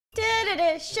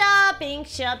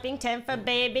Shopping time for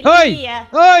baby Oi! Leah.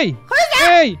 Oi! Who's that?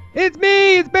 Hey! It's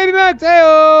me! It's Baby Max!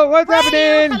 Hey-oh! What's Where are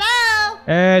happening? you?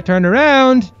 Hello? Turn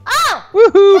around. Oh!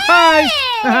 Woohoo! Hey!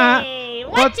 Hi!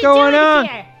 What you going doing on?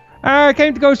 here? I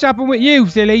came to go shopping with you,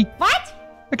 silly. What?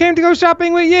 I came to go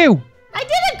shopping with you. I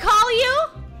didn't call you.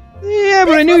 Yeah,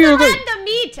 but I knew you were going. Random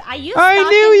meet. Are you I stalking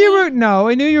knew you me? were. No,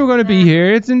 I knew you were going to be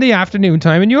here. It's in the afternoon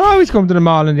time, and you always come to the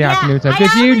mall in the afternoon time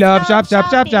because you love shop. Do you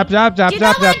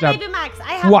know what, Baby Max?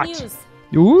 I have What? news.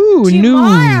 Ooh, news.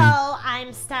 Tomorrow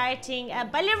I'm starting a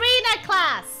ballerina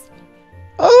class.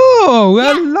 Oh,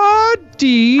 Yeah.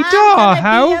 la-dee-da.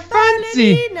 How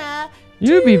fancy.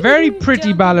 You'd be very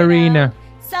pretty ballerina.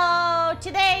 So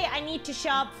today I need to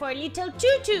shop for a little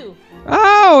tutu.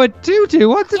 Oh, a tutu.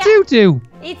 What's a tutu?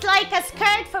 It's like a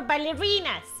skirt for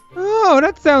ballerinas. Oh,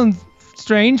 that sounds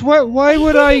strange. Why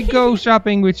would I go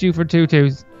shopping with you for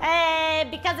tutus?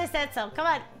 Because I said so. Come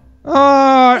on.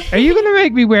 Oh, are you going to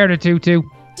make me wear the tutu?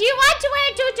 Do you want to wear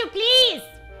a tutu, please?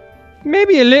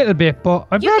 Maybe a little bit, but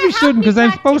I You probably can help shouldn't me because I'm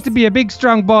practice. supposed to be a big,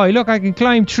 strong boy. Look, I can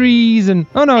climb trees and...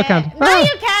 Oh, no, I can't. No, Ah.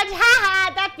 you can't.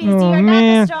 Haha, that means Oh, you're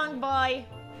man. not a strong boy.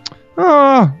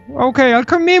 Oh, okay, I'll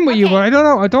come in with you, Okay. but I don't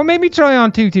know. Don't make me try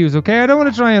on tutus, okay? I don't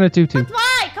want to try on a tutu. But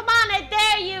why? Come on, I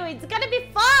dare you. It's gonna be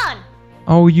fun.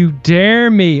 Oh, you dare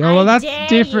me. Oh, well, I that's dare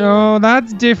different. you. Oh,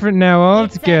 that's different now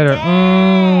altogether. It's a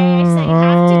dare, so you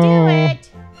have to do Oh. it.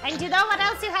 And you know what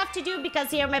else you have to do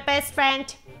because you're my best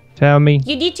friend? Tell me.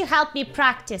 You need to help me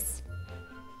practice.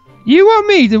 You want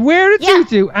me to wear a Yeah.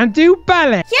 tutu and do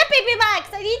ballet? Yeah, Baby Max,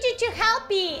 I need you to help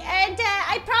me. And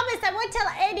I promise I won't tell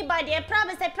anybody. I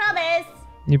promise.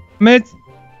 You promise?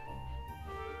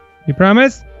 You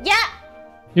promise? Yeah.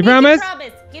 You Pinky promise?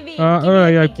 promise. Give me, All give me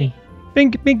right, a okay.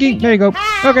 pinky. Pinky, there you go.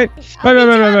 Ah, Okay. I'll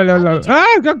beat you up,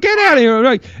 Ah, get out of here.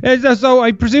 Right. So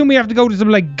I presume we have to go to some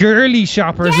like girly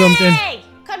shop or something. Yay!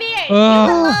 Come here. You Oh.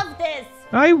 will love this.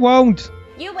 I won't.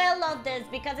 You will love this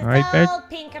because it's I bet. all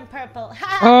pink and purple.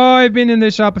 Oh, I've been in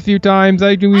the shop a few times.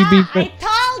 I told you.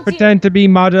 Pretend to be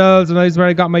models, and that's where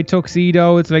I got my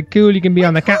tuxedo. It's like cool. You can be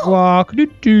on the catwalk. Who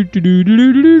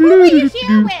were you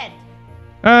here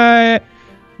with?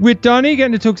 With Donnie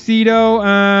getting a tuxedo,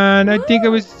 and I think I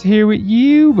was here with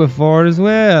you before as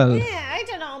well. Yeah, I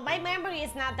don't know. My memory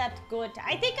is not that good.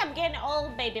 I think I'm getting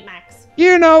old, Baby Max.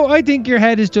 You know, I think your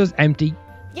head is just empty.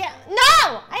 Yeah.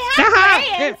 No! I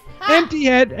have brains. Empty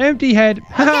head, empty head.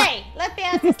 Okay, let me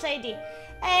ask this lady.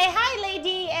 Hi,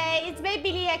 lady. It's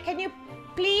Baby Leah. Can you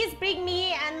please bring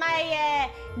me and my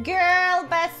girl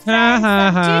best friend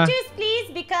some tutus, please?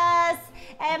 Because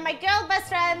my girl best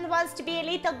friend wants to be a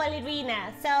little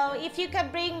ballerina. So if you can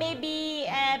bring maybe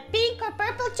a pink or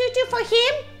purple tutu for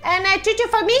him and a tutu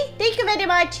for me, thank you very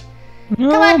much.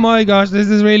 Oh my gosh, this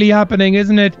is really happening,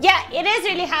 isn't it? Yeah, it is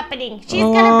really happening. She's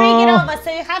gonna bring it over,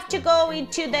 so you have to go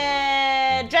into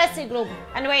the dressing room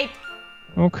and wait.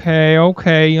 Okay,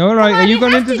 okay, all right. Are you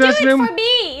going into the dressing room? For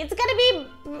me, it's gonna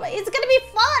be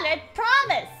fun. I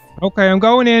promise. Okay, I'm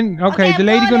going in. Okay, the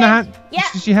lady gonna hand. Yeah.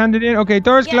 She handed in. Okay,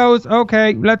 doors closed.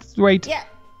 Okay, let's wait. Yeah.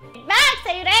 Max,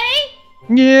 are you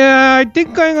ready? Yeah, I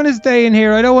think I'm gonna stay in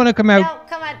here. I don't want to come out. No,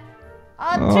 come on.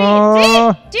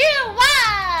 On 3, 2,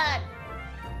 1.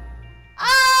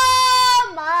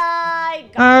 Oh my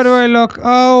God. How do I look?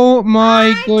 Oh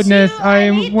my goodness! I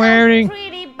am wearing.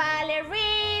 Pretty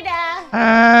ballerina.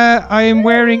 I am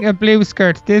wearing a blue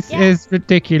skirt. This is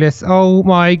ridiculous. Oh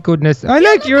my goodness! I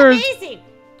like yours. Amazing.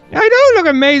 I don't look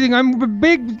amazing. I'm a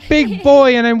big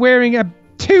boy and I'm wearing a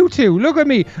tutu. Look at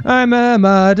me. I'm a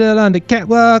model on the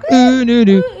catwalk. Ooh, doo,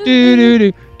 doo, doo, doo,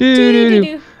 doo, doo,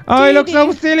 doo. I look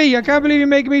so silly. I can't believe you're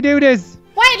making me do this.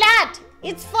 Why not?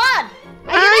 It's fun.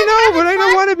 I know, but I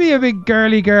don't want to be a big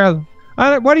girly girl.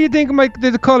 What do you think of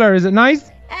the color? Is it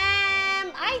nice?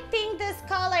 I think this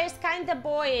color is kind of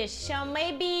boyish. So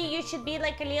maybe you should be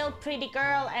like a little pretty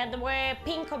girl and wear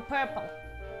pink or purple.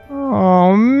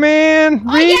 Oh man,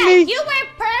 Oh really? yeah, you wear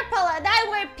purple and I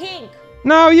wear pink.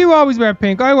 No, you always wear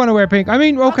pink. I want to wear pink. I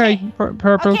mean, okay,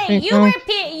 purple. Okay, pink. you wear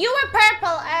pink. You wear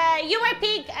purple. You wear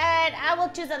pink, and I will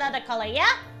choose another color. Yeah.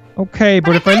 Okay,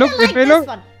 but if I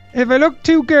look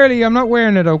too girly, I'm not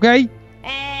wearing it. Okay.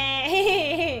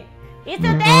 It's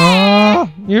a day. Oh,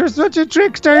 you're such a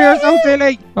trickster. You're so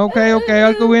silly. Okay,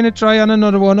 I'll go in and try on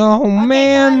another one. Oh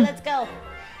man. Let's go.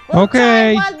 We'll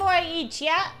try one more each.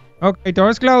 Yeah. Okay,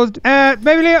 doors closed.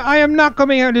 Baby Leah, I am not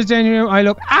coming out of this changing room. I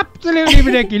look absolutely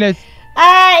ridiculous.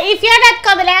 If you're not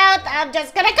coming out, I'm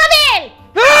just gonna come in.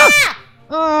 Ah!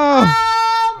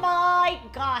 Oh my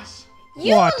gosh.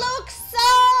 You What? look so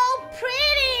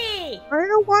pretty. I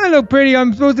don't want to look pretty.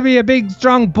 I'm supposed to be a big,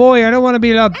 strong boy. I don't want to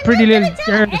be a pretty little I'm not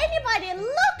gonna girl. tell anybody.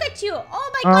 Look at you.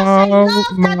 Oh gosh, I love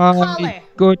that color.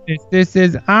 Goodness, this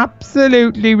is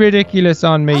absolutely ridiculous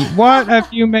on me. What have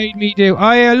you made me do?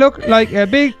 I look like a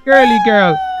big girly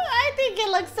girl. I think it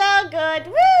looks so good.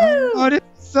 Woo! Oh, this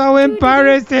is so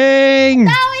embarrassing.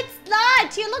 No, it's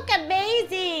not. You look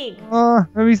amazing. Oh,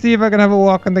 let me see if I can have a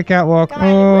walk on the catwalk. Come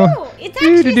on. Woo! It's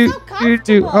actually so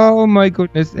comfortable. Oh my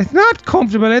goodness, it's not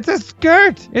comfortable. It's a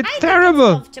skirt. It's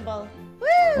terrible. It's comfortable. Woo!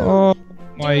 Oh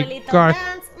my gosh.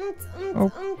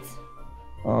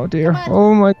 Oh dear.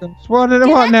 Oh my gosh. What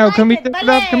now? Can we take it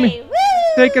off? Can we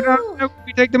take it off now? Can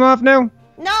we take them off now?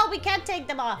 No, we can't take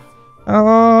them off.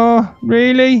 Oh,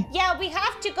 really? Yeah, we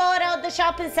have to go around the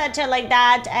shopping center like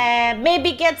that.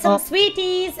 Maybe get some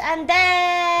sweeties, and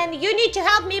then you need to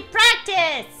help me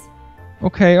practice.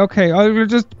 Okay. I'll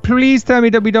just please tell me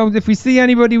that we don't. If we see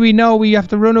anybody we know, we have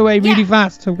to run away really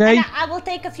fast. Okay. And I will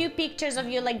take a few pictures of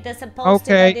you like this and post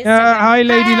it on Instagram. Hi,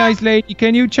 lady, nice lady.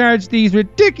 Can you charge these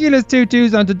ridiculous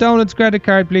tutus onto Donut's credit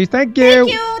card, please? Thank you.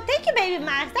 Thank you, baby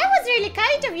Max. That was really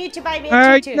kind of you to buy me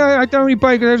a tutu. No, I don't really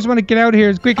buy it because I just want to get out of here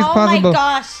as quick as possible. Oh my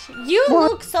gosh, you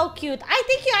look so cute. I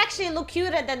think you actually look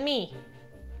cuter than me.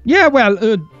 Yeah, well,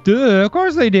 duh, of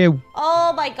course I do.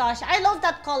 Oh my gosh, I love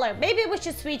that color. Maybe we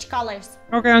should switch colors.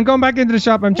 Okay, I'm going back into the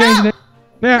shop. I'm changing it.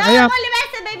 Yeah, no, I am.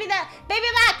 Baby Max.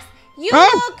 You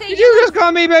did you just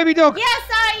call me Baby Duck? Yeah,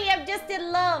 sorry, I'm just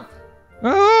in love.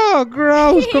 Oh,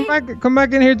 gross. Come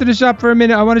back in here to the shop for a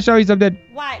minute. I want to show you something.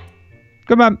 What?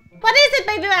 Come on. What is it,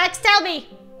 Baby Max? Tell me.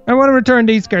 I want to return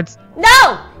these skirts.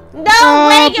 No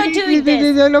way you're doing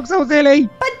this. They look so silly.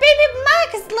 But Baby Max,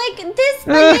 like this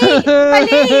ballet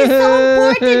is so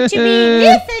important to me.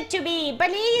 Listen to me.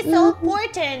 Ballet is so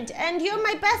important, and you're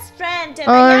my best friend,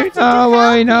 and I have to help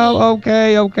I know.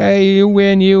 Okay. You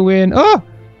win. Oh,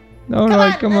 all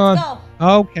right, come on. Let's go.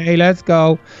 Okay, let's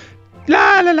go.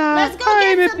 La la la. Let's go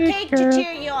get some cake to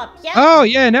cheer you up. Yeah. Oh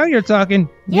yeah, now you're talking.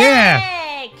 Yeah.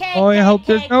 Cake, I hope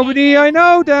there's nobody I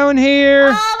know down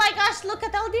here. Oh my gosh, look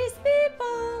at all these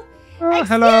people. Oh,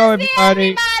 hello,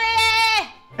 everybody.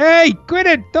 Hey, quit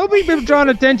it. Don't be drawing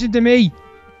attention to me.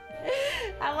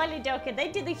 I'm only joking. They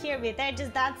didn't hear me. They're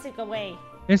just dancing away.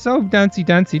 They're so dancy.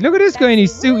 Look at this guy in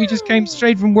his suit. He just came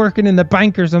straight from working in the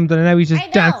bank or something, and now he's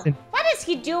just dancing. What is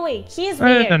he doing? He's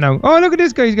weird. I don't know. Oh, look at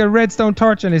this guy. He's got a redstone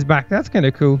torch on his back. That's kind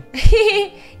of cool. Is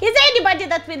there anybody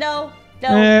that we know?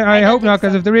 No, I hope not,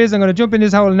 because if there is, I'm going to jump in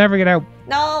this hole and never get out.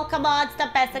 No, come on.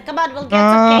 Stop messing. Come on, we'll get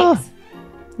some cakes.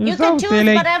 You can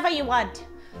choose whatever you want.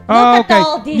 Look at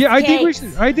all these cakes.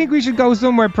 I think we should go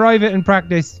somewhere private and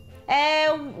practice.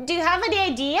 Do you have any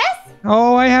ideas?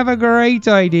 Oh, I have a great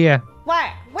idea.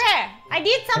 Where? I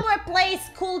need somewhere place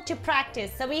cool to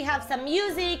practice. So we have some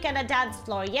music and a dance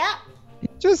floor, yeah?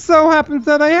 It just so happens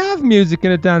that I have music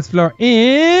and a dance floor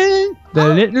in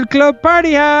the little club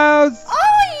party house.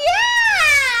 Oh,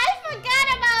 yeah! I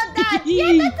forgot about that.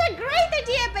 Yeah, that's a great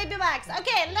idea, Baby Max.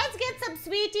 Okay, let's get some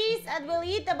sweeties and we'll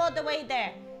eat them on the way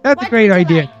there. That's a great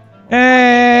idea. Like?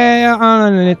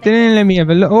 Let me have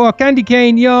a look. Oh, candy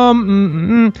cane,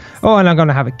 yum. Oh, and I'm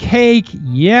gonna have a cake.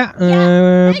 Yeah.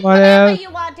 Whatever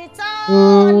you want. It's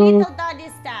all little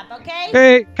Donnie's stuff, okay?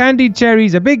 Hey, candied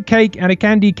cherries, a big cake, and a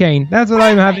candy cane. That's what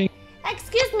I'm having.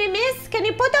 Excuse me, miss. Can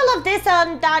you put all of this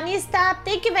on Donnie's stuff?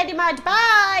 Thank you very much.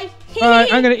 Bye. All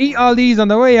right, I'm gonna eat all these on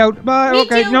the way out. Bye.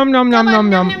 Okay. Nom.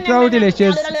 So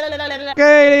delicious.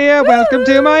 Okay, Leah, welcome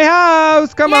to my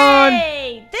house. Come on.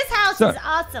 This house is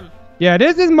awesome. Yeah,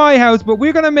 this is my house, but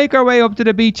we're going to make our way up to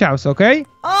the beach house, okay?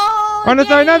 Oh,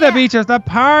 sorry, not the beach house, the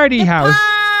party house.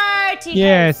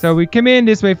 Yeah, so we come in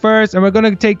this way first, and we're going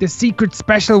to take the secret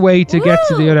special way to get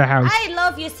to the other house. I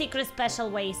love your secret special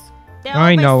ways.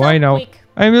 I know.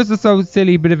 I'm just so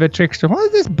silly bit of a trickster. What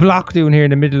is this block doing here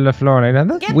in the middle of the floor like that?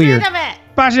 That's weird. Get rid of it.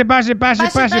 Bash it.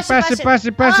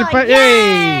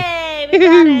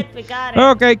 Yay! We got it.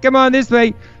 Okay, come on this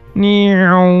way.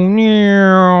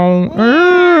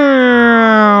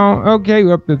 Okay,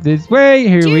 we're up this way.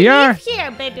 Here we are. Do you live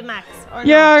here, Baby Max?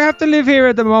 Yeah, I have to live here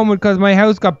at the moment because my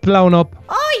house got blown up.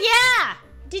 Oh, yeah.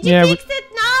 Did you fix it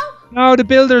now? No, the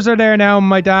builders are there now.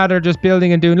 My dad are just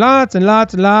building and doing lots of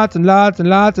work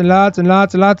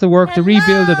to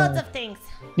rebuild it. Lots of things.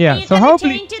 Yeah, so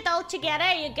hopefully change it all together.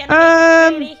 You're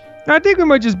gonna make it pretty. I think we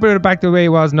might just put it back the way it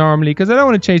was normally because I don't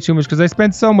want to change too much because I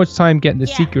spent so much time getting the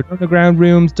secret underground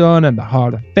rooms done and the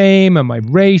Hall of Fame and my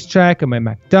racetrack and my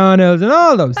McDonald's and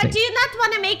all those things. But do you not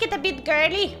want to make it a bit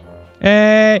girly?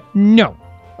 No.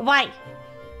 Why?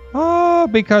 Oh,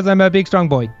 because I'm a big strong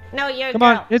boy. No, you're a girl. Come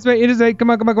on, this way. Come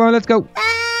on, let's go.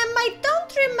 I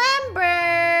don't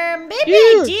remember. Maybe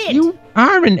I did. You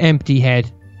are an empty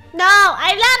head. No, No,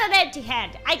 I'm not an empty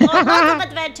hand. I go on lots of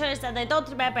adventures and I don't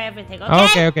remember everything,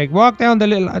 okay? Okay. Walk down the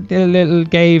little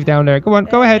cave down there. Go on,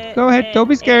 go ahead. Don't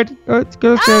be scared. Go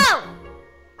scared. Oh!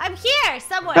 I'm here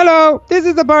somewhere. Hello, this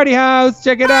is the party house.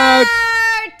 Check it out.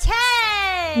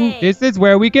 Party! This is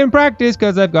where we can practice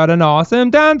because I've got an awesome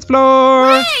dance floor.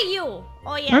 Where are you?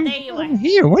 Oh, yeah, there you are. I'm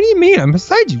here. What do you mean? I'm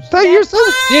beside you. You're so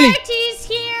silly. Party's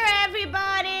here,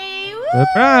 everybody.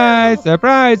 Woo!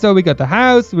 Surprise. So we got the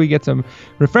house. We get some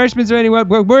refreshments ready.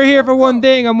 We're here for one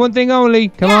thing and one thing only.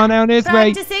 Come on down this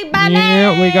way. Practicing ballet.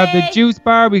 Yeah, we got the juice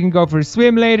bar. We can go for a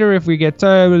swim later if we get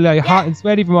hot and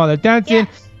sweaty from all the dancing. Yeah.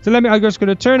 So I'm just going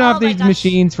to turn off these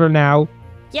machines for now.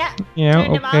 Yeah.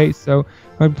 Okay. So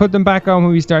I'll put them back on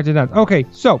when we start to dance. Okay,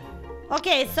 so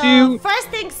first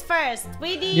things first.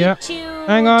 We need to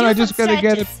hang on, I just gotta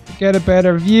get a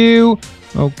better view.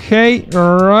 Okay,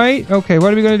 alright. Okay,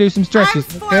 what are we gonna do? Some stretches.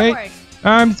 Forward.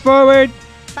 Arms forward.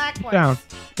 Backwards. Down.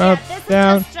 Up,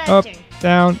 down. Up,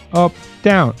 down, up,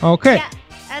 down. Okay. Yeah.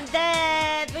 And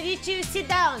then we need to sit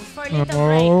down for a little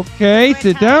break. Okay,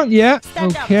 sit down. Yeah.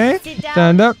 Stand up. Okay.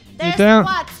 Stand up. There's sit down.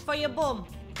 squats for your bum.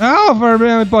 Oh, for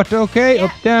my butt. Okay,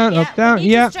 up, down, up, down. We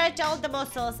need to stretch all the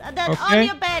muscles. And then on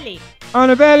your belly. On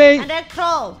the belly. And then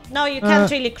crawl. No, you can't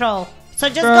really crawl. So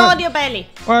just go on your belly.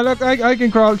 Well, look, I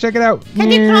can crawl. Check it out. Can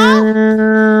you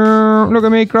crawl? Look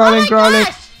at me crawling, crawling.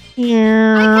 Gosh. I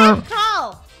can't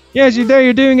crawl. Yes, you're there.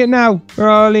 You're doing it now.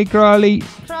 Crawly. Crawling.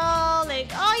 Oh,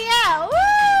 yeah.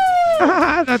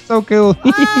 Woo! That's so cool.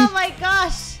 Oh, my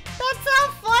gosh. That's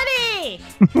so funny.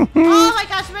 Oh, my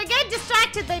gosh. We're getting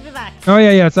distracted, baby Max. Oh,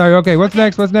 yeah. Sorry. Okay, what's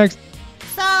next? So,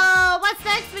 what's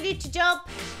next? We need to jump.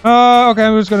 Oh, okay.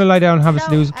 I'm just going to lie down and have a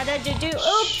snooze. And then you do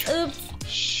oops.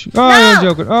 Oh,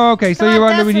 you're joking. Oh, okay. So you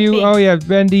want to do? Oh, yeah.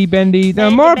 Bendy.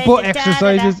 More butt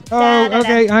exercises.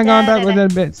 Okay. Hang on. That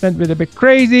was a bit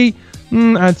crazy.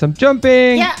 And some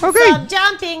jumping. Yeah. Okay. Some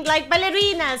jumping like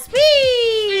ballerinas.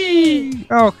 Whee!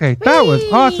 Okay. That was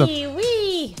awesome.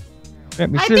 Wee. I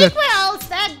think we're all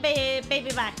set,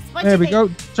 baby Max. There we go.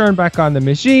 Turn back on the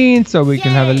machine so we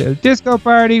can have a little disco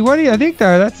party. What do you think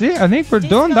there? That's it. I think we're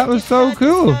done. That was so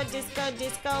cool.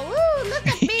 Disco. Woo, look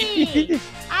at me.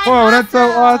 Whoa, that's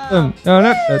so awesome. Down,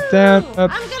 up,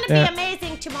 I'm going to be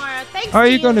amazing tomorrow. Thanks.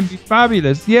 You're going to be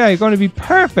fabulous. Yeah, you're going to be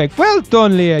perfect. Well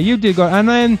done, Leah. You did good. And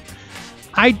then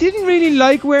I didn't really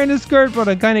like wearing a skirt, but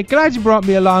I'm kind of glad you brought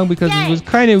me along because it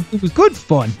was good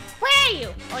fun. Where are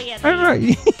you? Oh, yeah.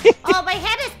 Right. Oh, my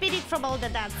head is spinning from all the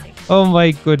dancing. Oh,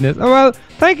 my goodness. Oh, well,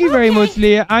 thank you very much,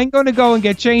 Leah. I'm going to go and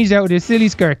get changed out of this silly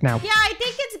skirt now. Yeah, I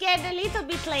think it's getting a little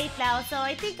bit late now, so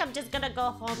I think I'm just going to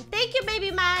go home. Thank you,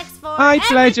 baby Max, for My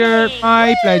pleasure.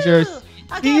 My pleasure.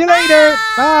 Okay, see you later.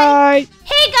 Bye.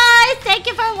 Hey, guys. Thank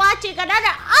you for watching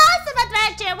another awesome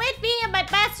adventure with me and my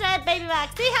best friend, baby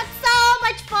Max. We had so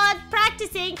much fun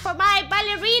practicing for my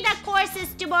ballerina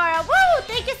courses tomorrow. Woo!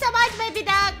 Thank you so much, baby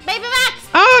Max.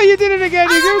 Oh, you did it again.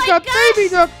 You got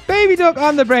baby duck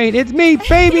on the brain. It's me,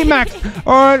 baby Max.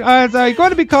 Or as I'm going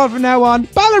to be called from now on,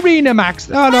 Ballerina Max.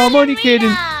 Oh, no, I'm only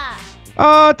kidding.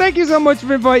 Oh, thank you so much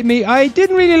for inviting me. I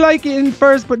didn't really like it in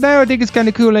first, but now I think it's kind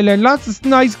of cool. I learned lots of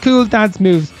nice, cool dance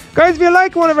moves. Guys, if you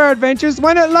like one of our adventures,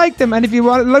 why not like them? And if you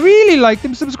really like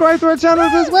them, subscribe to our channel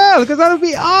as well, because that would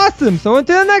be awesome. So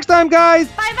until next time, guys.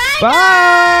 Bye-bye.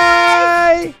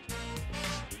 Bye.